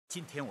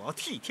今天我要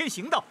替天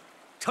行道，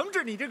惩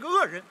治你这个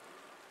恶人。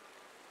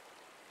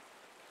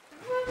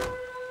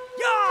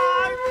呀！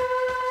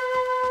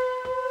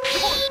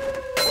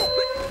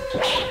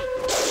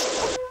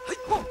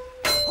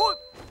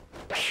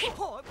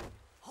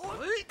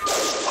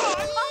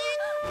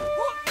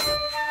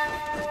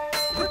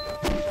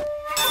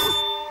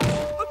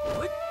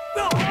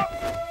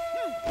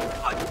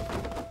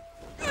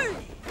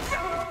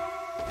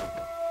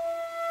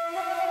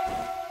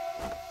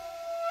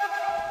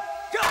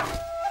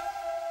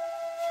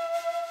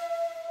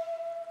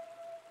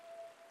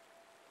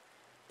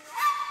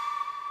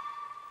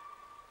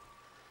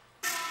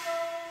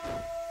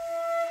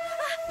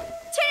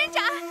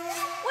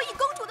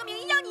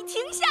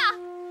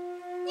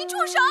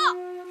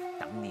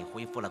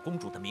 恢复了公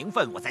主的名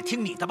分，我再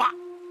听你的吧。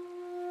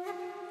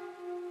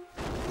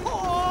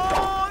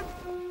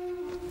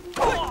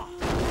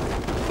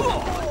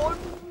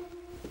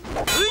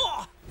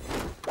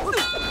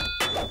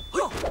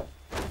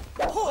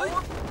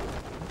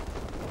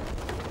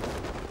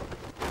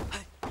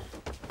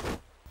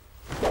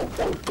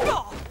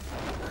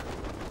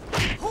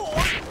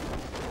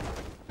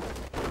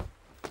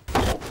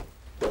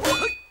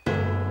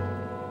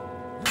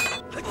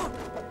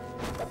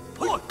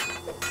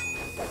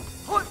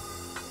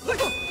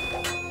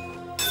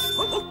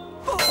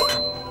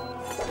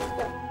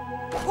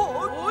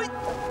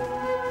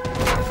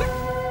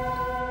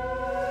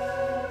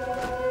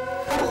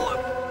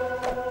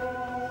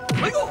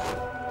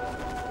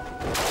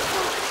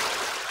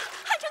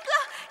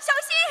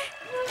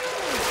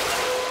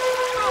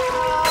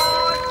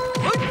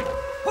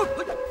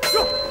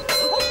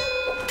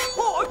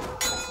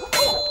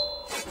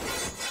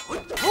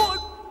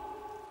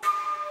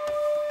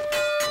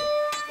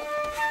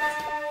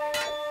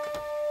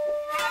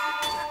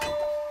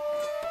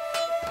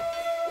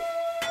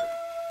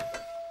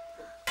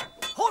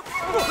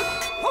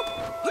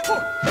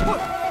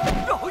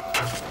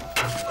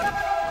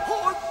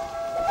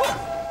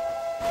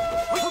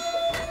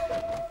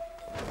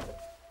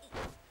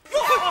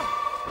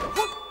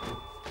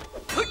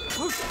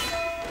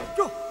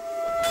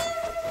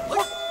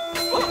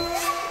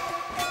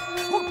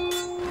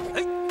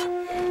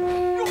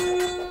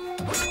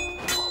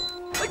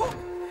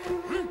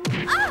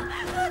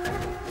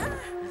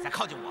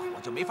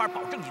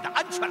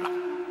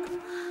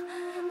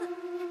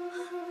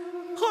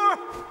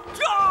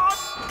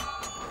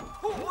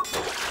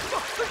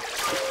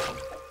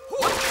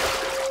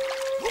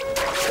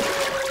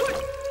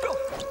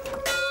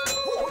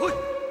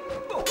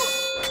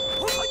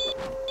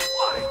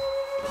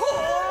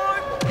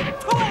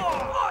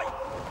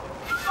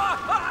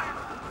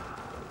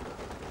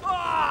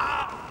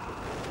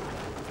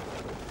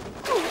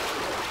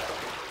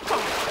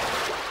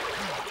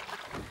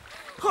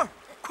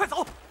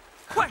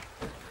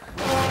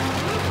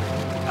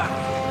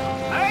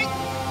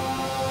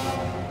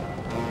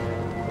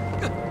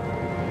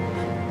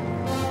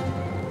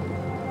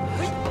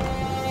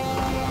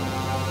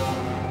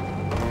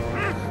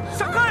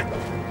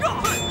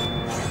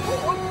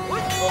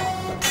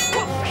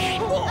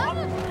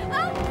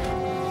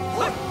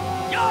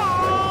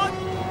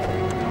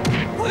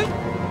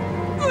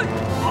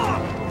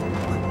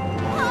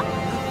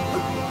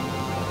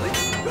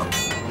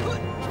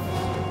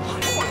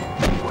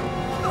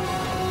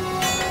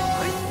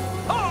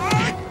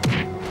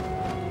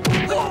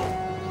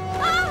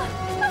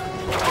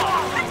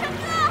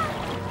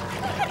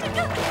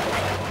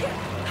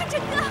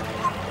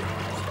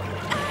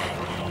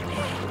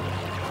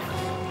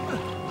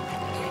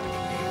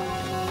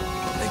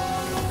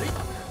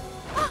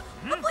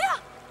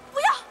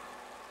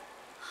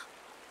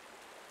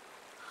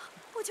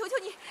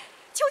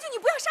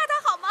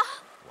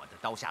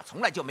刀下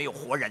从来就没有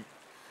活人。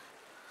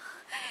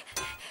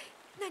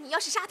那你要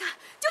是杀他，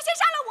就先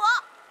杀了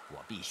我。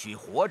我必须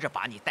活着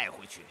把你带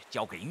回去，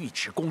交给尉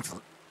迟公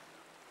子。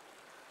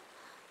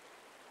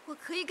我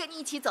可以跟你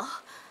一起走，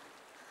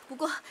不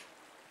过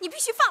你必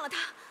须放了他。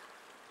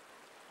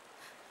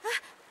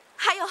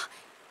还有，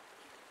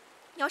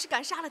你要是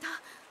敢杀了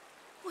他，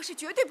我是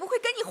绝对不会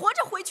跟你活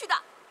着回去的。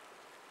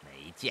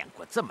没见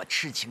过这么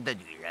痴情的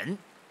女人，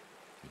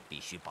你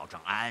必须保证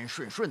安安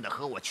顺顺的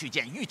和我去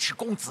见尉迟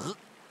公子。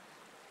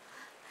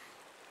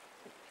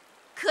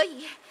 可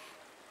以。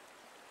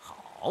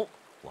好，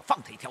我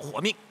放他一条活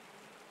命。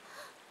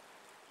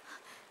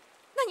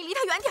那你离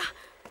他远点儿，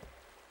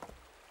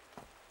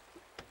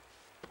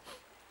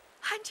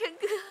韩晨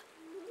哥，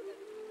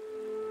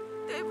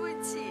对不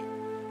起，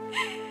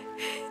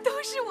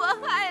都是我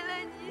害了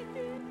你。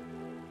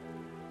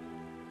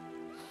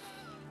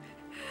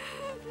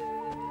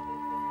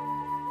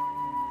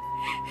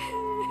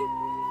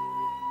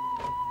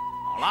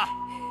好了，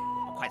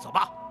我们快走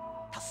吧，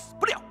他死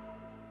不了。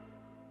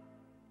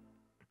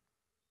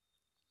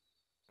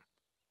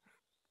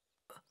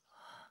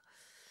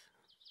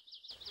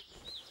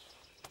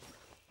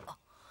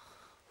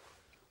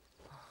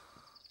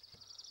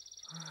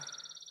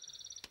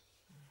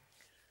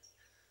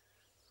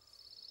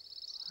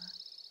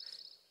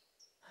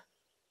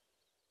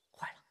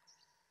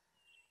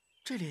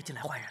 这这里也进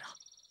来坏人了，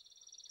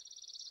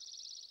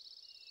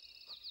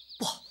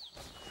不好！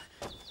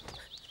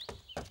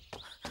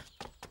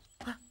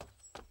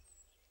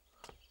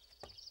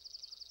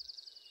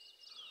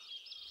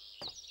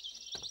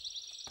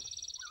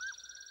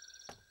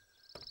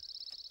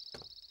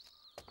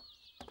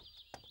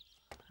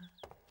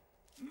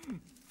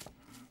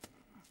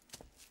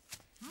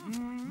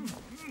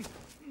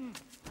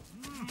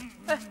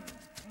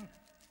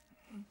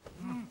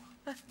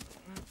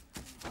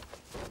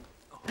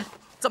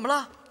怎么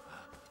了？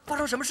发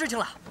生什么事情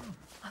了？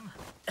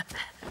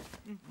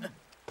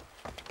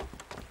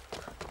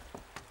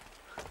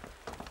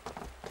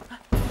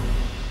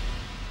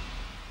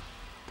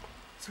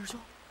四师兄，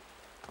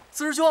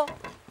四师兄，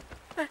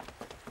哎，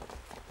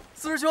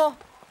四师兄，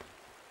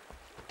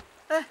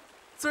哎，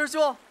四师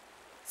兄，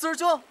四师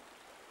兄，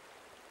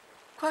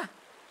快，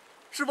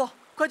师傅，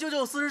快救救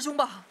我四师兄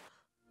吧！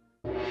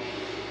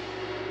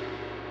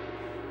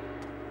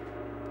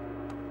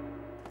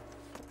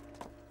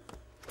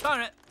大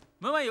人，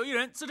门外有一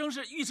人自称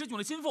是尉迟迥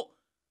的心腹，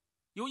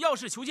有要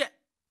事求见。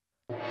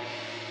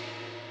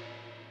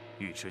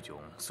尉迟迥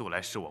素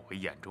来视我为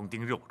眼中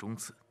钉、肉中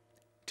刺，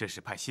这是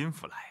派心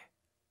腹来，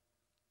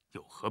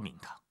有何名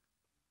堂？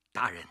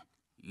大人，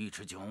尉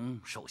迟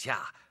迥手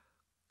下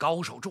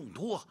高手众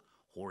多，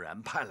忽然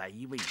派来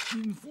一位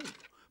心腹，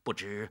不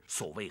知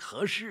所谓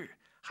何事，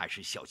还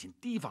是小心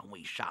提防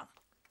为上。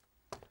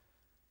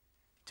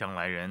将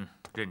来人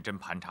认真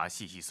盘查，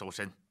细细搜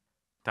身，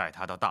带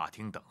他到大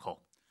厅等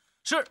候。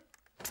是。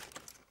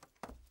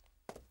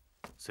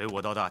随我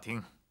到大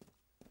厅，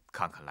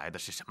看看来的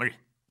是什么人。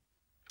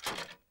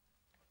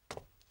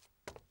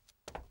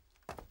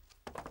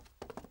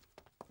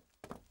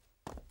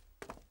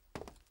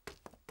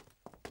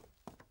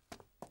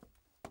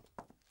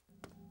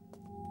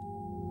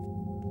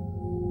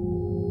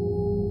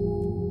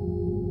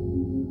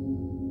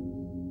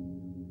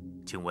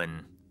请问，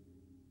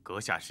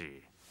阁下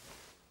是？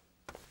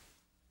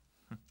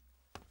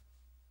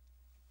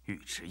尉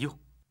迟佑。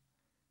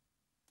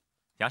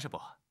杨师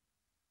伯，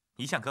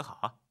一向可好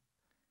啊？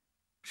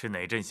是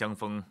哪阵香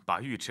风把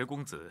尉迟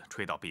公子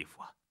吹到毕府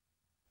啊？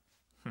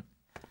哼，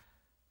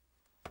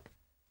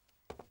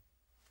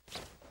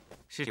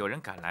是有人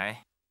赶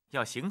来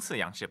要行刺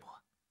杨师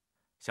伯，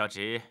小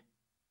侄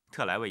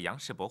特来为杨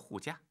师伯护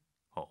驾。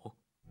哦，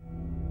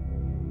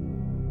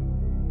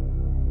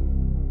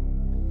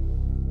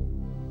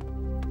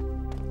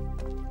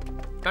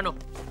站住！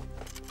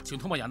请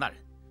通报杨大人，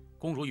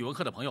公主宇文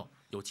赫的朋友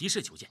有急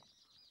事求见。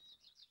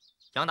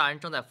杨大人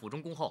正在府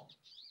中恭候，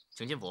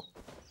请进府。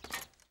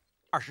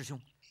二师兄，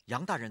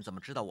杨大人怎么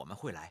知道我们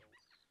会来？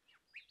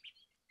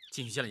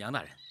进去见了杨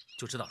大人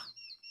就知道了。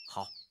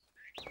好。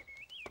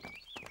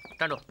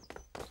站住！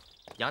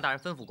杨大人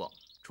吩咐过，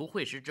除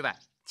会师之外，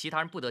其他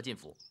人不得进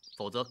府，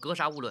否则格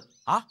杀勿论。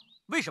啊？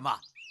为什么？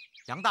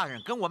杨大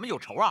人跟我们有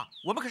仇啊？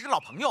我们可是老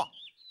朋友。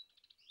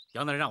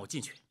杨大人让我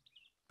进去，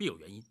必有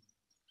原因。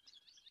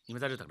你们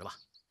在这等着吧，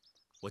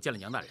我见了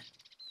杨大人，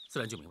自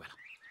然就明白了。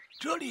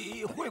这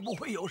里会不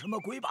会有什么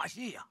鬼把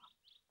戏呀？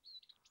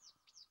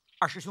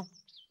二师兄，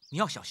你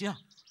要小心啊！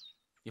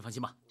你放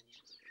心吧，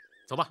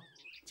走吧，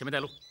前面带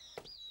路。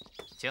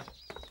请。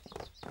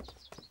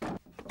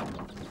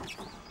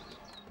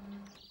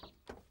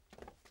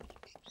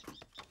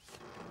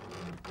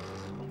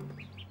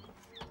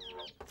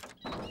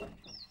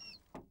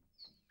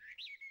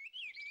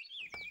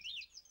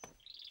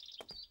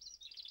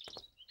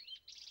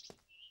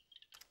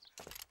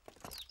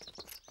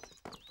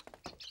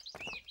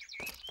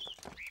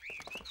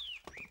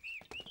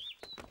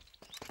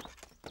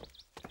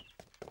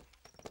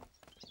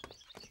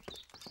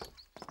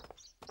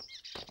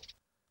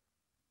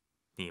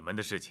你们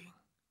的事情，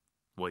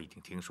我已经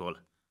听说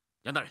了。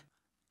杨大人，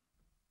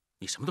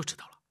你什么都知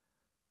道了。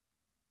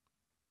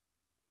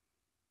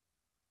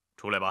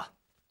出来吧。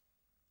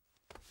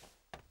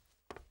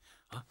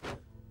啊，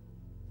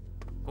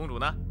公主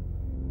呢？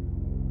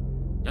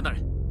杨大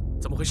人，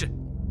怎么回事？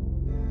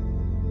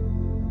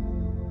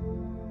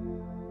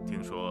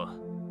听说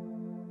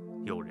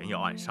有人要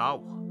暗杀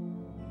我，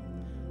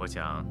我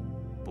想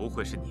不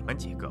会是你们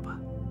几个吧？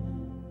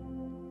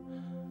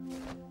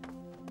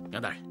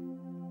杨大人，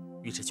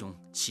尉迟迥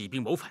起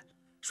兵谋反，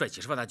率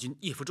几十万大军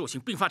夜伏骤行，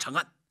并发长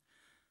安。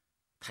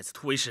太子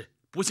突围时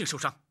不幸受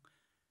伤，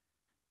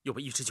又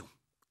被尉迟迥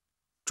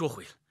捉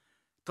回了，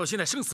到现在生死